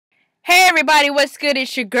Hey everybody, what's good?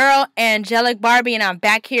 It's your girl, Angelic Barbie, and I'm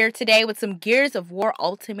back here today with some Gears of War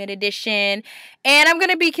Ultimate Edition. And I'm going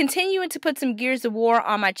to be continuing to put some Gears of War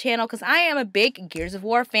on my channel because I am a big Gears of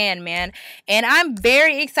War fan, man. And I'm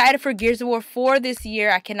very excited for Gears of War 4 this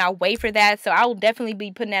year. I cannot wait for that, so I will definitely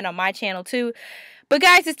be putting that on my channel too. But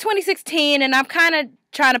guys, it's 2016, and I'm kind of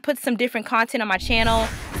trying to put some different content on my channel.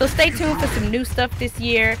 So stay tuned for some new stuff this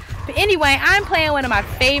year. But anyway, I'm playing one of my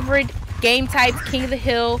favorite game types, King of the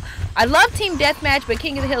Hill. I love Team Deathmatch, but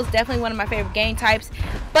King of the Hill is definitely one of my favorite game types.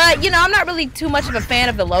 But, you know, I'm not really too much of a fan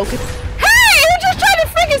of the Locust. Hey, who just tried to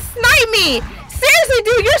freaking snipe me? Seriously,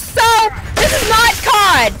 dude, you're so... This is not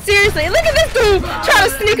COD. Seriously, look at this dude trying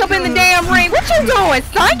to sneak up in the damn ring. What you doing,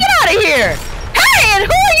 son? Get out of here. Hey, and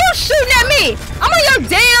who are you shooting at me? I'm on your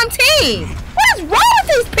damn team. What is wrong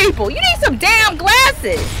with these people? You need some damn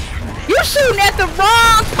glasses. You're shooting at the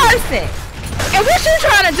wrong person. And what you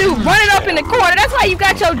trying to do? Running up in the corner. That's why you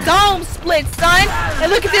got your dome split, son. And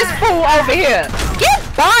look at this fool over here.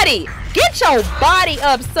 Get body. Get your body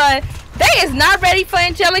up, son. They is not ready for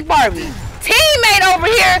Angelic Barbie. Teammate over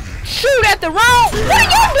here. Shoot at the wrong. What are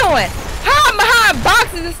you doing? Hiding behind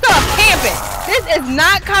boxes and stuff. Camping. This is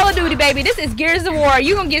not Call of Duty, baby. This is Gears of War.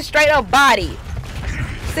 You gonna get straight up body.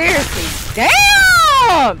 Seriously.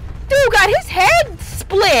 Damn. Dude got his head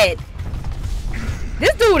split.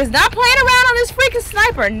 This dude is not playing around on this freaking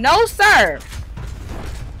sniper. No, sir.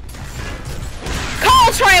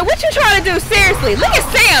 Coltrane, what you trying to do? Seriously. Look at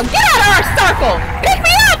Sam. Get out of our circle. Pick me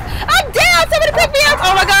up. I'm down. Somebody pick me up.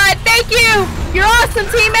 Oh, my God. Thank you. You're awesome,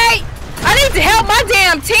 teammate. I need to help my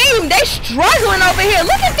damn team. They struggling over here.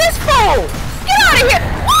 Look at this fool. Get out of here.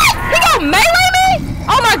 What? He gonna melee me?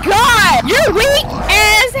 Oh, my God. You're weak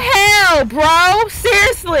as hell, bro.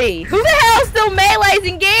 Seriously. Who the hell still melees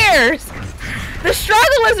in Gears? The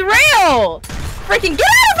struggle is real. Freaking get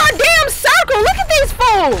out of my damn circle. Look at these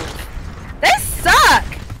fools. They suck.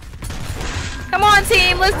 Come on,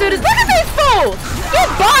 team. Let's do this. Look at these fools. Get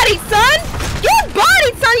bodied, son. Get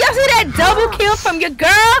bodied, son. Y'all see that double kill from your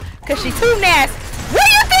girl? Because she too nasty. Where do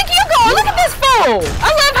you think you going? Look at this fool. I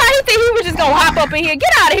love how he think he was just going to hop up in here. Get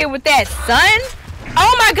out of here with that, son.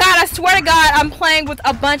 Oh my God, I swear to God, I'm playing with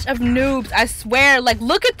a bunch of noobs. I swear. Like,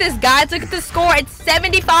 look at this, guys. Look at the score. It's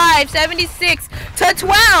 75, 76 to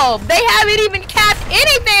 12. They haven't even capped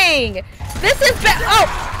anything. This is bad. Oh,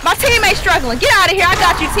 my teammate's struggling. Get out of here. I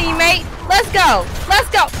got you, teammate. Let's go. Let's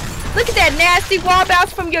go. Look at that nasty wall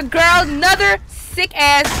bounce from your girl. Another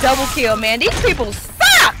sick-ass double kill, man. These people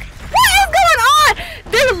suck. What is going on?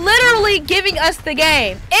 They're literally giving us the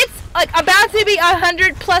game. It's like about to be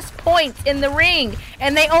 100+ points in the ring,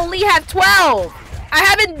 and they only have 12. I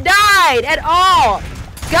haven't died at all.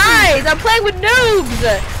 Guys, I'm playing with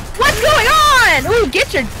noobs. What's going on? Ooh,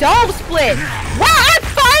 get your dome split. Wow, I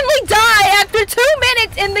finally died after 2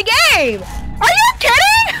 minutes in the game. Are you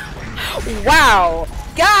kidding? Wow.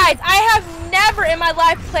 Guys, I have never in my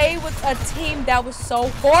life played with a team that was so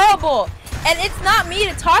horrible. And it's not me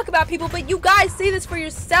to talk about people, but you guys see this for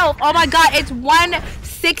yourself. Oh my God, it's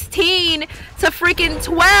 116 to freaking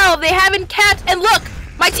 12. They haven't capped. And look,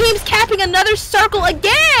 my team's capping another circle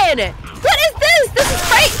again. What is this? This is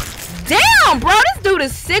crazy. Damn, bro, this dude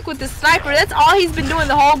is sick with the sniper. That's all he's been doing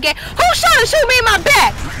the whole game. Who's trying to shoot me in my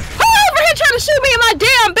back? Who over here trying to shoot me in my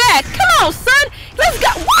damn back? Come on, son. Let's go.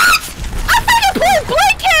 What? I freaking point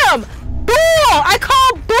blank him. Bull. I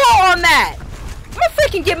called bull on that. I'm gonna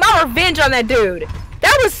freaking get my revenge on that dude.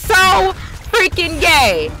 That was so freaking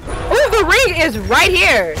gay. Ooh, the ring is right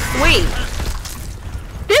here. Sweet.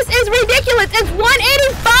 This is ridiculous. It's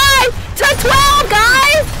 185 to 12,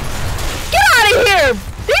 guys. Get out of here.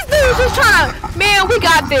 These dudes just trying to... Man, we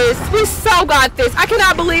got this. We so got this. I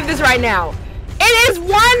cannot believe this right now. It is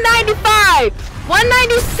 195,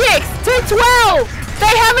 196 to 12.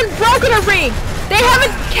 They haven't broken a ring. They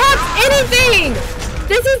haven't capped anything.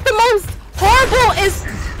 This is the most horrible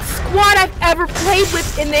squad I've ever played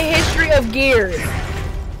with in the history of Gears.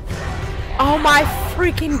 Oh my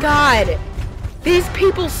freaking God. These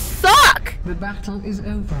people suck. The battle is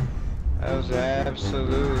over. That was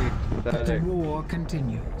absolutely pathetic. The war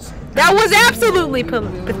continues. That was absolutely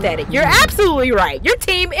pathetic. You're absolutely right. Your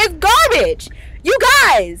team is garbage. You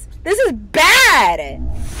guys, this is bad.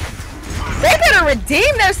 They better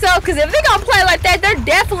redeem themselves, because if they're going to play like that, they're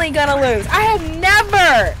definitely going to lose. I have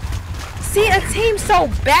never seen a team so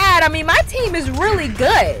bad. I mean, my team is really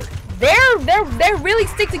good. They really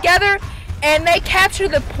stick together, and they capture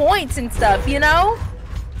the points and stuff, you know?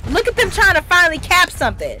 Look at them trying to finally cap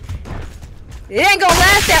something. It ain't gonna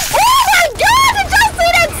last that. Oh my God! Did y'all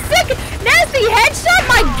see that sick, nasty headshot?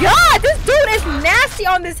 My God, this dude is nasty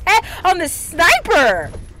on this sniper.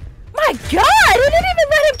 My God, he didn't even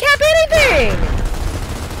let him cap anything.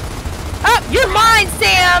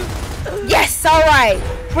 It's alright.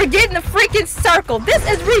 We're getting the freaking circle. This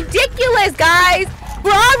is ridiculous, guys.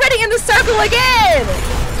 We're already in the circle again.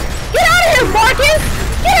 Get out of here, Marcus.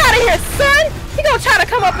 Get out of here, son. You gonna try to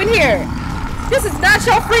come up in here. This is not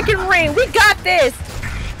your freaking ring. We got this.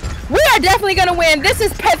 We are definitely gonna win. This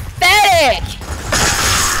is pathetic.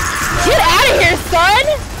 Get out of here, son.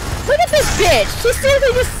 Look at this bitch. She's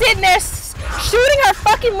seriously just sitting there shooting her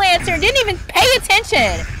fucking lancer and didn't even pay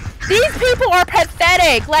attention. These people are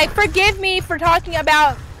pathetic. Like, forgive me for talking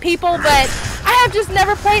about people, but I have just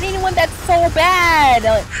never played anyone that's so bad.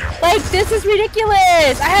 Like, this is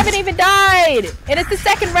ridiculous. I haven't even died. And it's the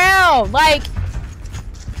second round. Like,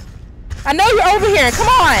 I know you're over here. Come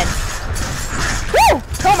on. Woo!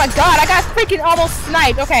 Oh my god, I got freaking almost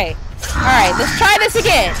sniped. Okay. Alright, let's try this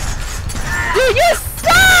again. Dude, you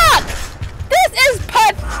suck! This is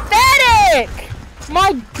pathetic!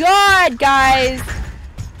 My god, guys.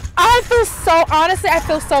 I feel so, honestly, I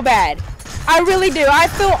feel so bad. I really do. I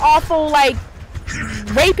feel awful, like,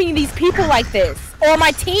 raping these people like this. Or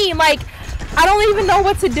my team, like, I don't even know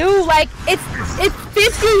what to do. Like, it's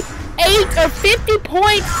 58 or 50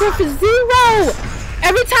 points for 0.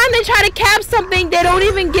 Every time they try to cap something, they don't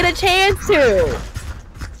even get a chance to.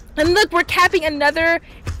 And look, we're capping another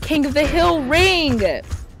King of the Hill ring.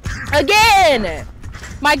 Again.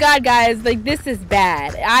 My god, guys, like, this is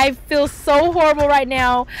bad. I feel so horrible right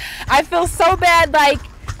now. I feel so bad, like,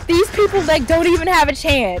 these people, like, don't even have a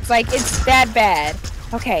chance. Like, it's that bad.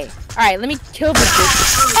 Okay. Alright, let me kill this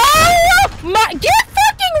bitch. Oh my, get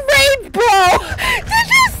fucking raped, bro. Did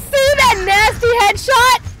you see that nasty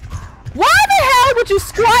headshot? Why the hell would you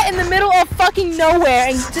squat in the middle of fucking nowhere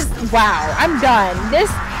and just, wow, I'm done.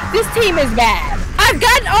 This team is bad. I've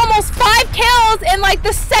gotten almost 5 kills in, like,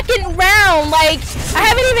 the second round. Like, I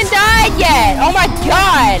haven't even died yet. Oh my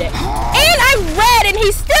god. And I'm red and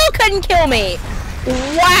he still couldn't kill me.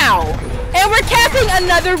 Wow. And we're capping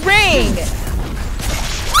another ring.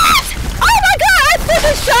 What? Oh my god, I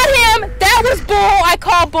freaking shot him. That was bull. I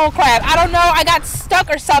call bull crap. I don't know. I got stuck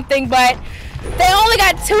or something, but they only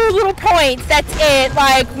got 2 little points. That's it.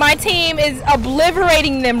 Like, my team is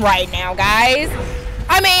obliterating them right now, guys.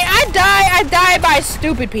 I mean, I die by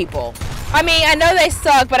stupid people. I mean, I know they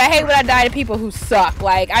suck, but I hate when I die to people who suck.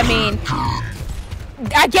 Like, I mean,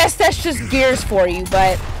 I guess that's just Gears for you,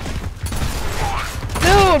 but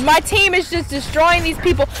dude, my team is just destroying these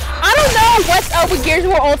people. I don't know what's up with Gears of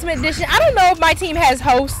War Ultimate Edition. I don't know if my team has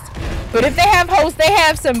hosts, but if they have hosts, they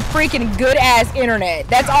have some freaking good-ass internet.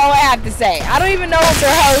 That's all I have to say. I don't even know if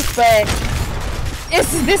they're hosts,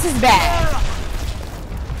 but this is bad.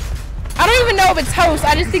 I don't even know if it's hosts.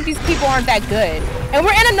 I just think these people aren't that good. And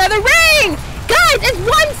we're in another ring! Guys, it's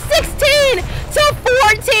 116 to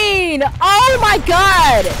 14! Oh my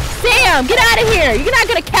god! Sam, get out of here! You're not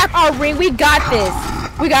gonna cap our ring. We got this.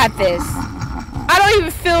 We got this. I don't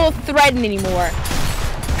even feel threatened anymore.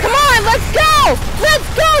 Come on, let's go! Let's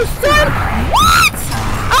go, son! What?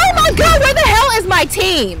 Oh my god, where the hell is my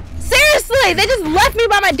team? Seriously, they just left me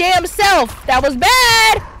by my damn self. That was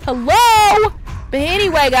bad. Hello? But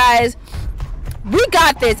anyway, guys, we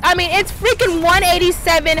got this. I mean, it's freaking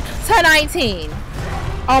 187 to 19.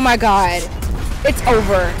 Oh my god. It's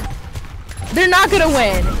over. They're not gonna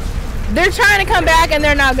win. They're trying to come back and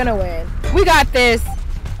they're not gonna win. We got this.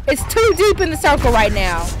 It's too deep in the circle right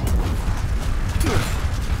now.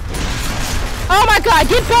 Oh my god,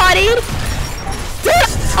 get bodied. Dude,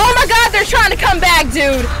 oh my god, they're trying to come back,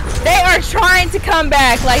 dude. They are trying to come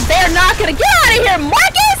back. Like, they're not gonna get out of here,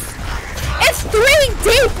 Marcus! It's 3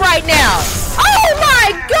 deep right now. Oh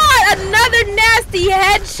my god, another nasty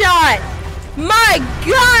headshot. My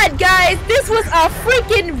god, guys, this was a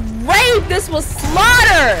freaking rape. This was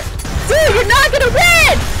slaughter. Dude, you're not gonna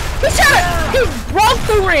win. He broke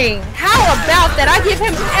the ring. How about that? I give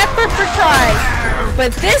him effort for trying.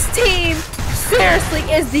 But this team, seriously,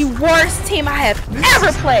 is the worst team I have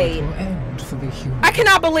ever played. I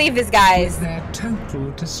cannot believe this, guys. Their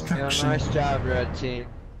total destruction. Yeah, nice job, red team.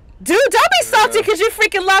 Dude, don't be salty because you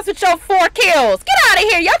freaking lost with your 4 kills. Get out of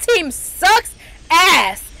here. Your team sucks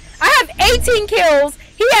ass. I have 18 kills.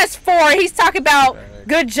 He has 4. He's talking about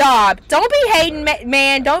good job. Don't be hating,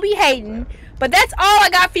 man. Don't be hating. But that's all I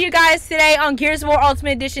got for you guys today on Gears of War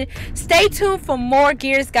Ultimate Edition. Stay tuned for more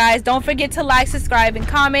Gears, guys. Don't forget to like, subscribe, and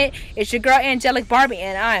comment. It's your girl, Angelic Barbie,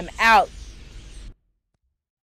 and I'm out.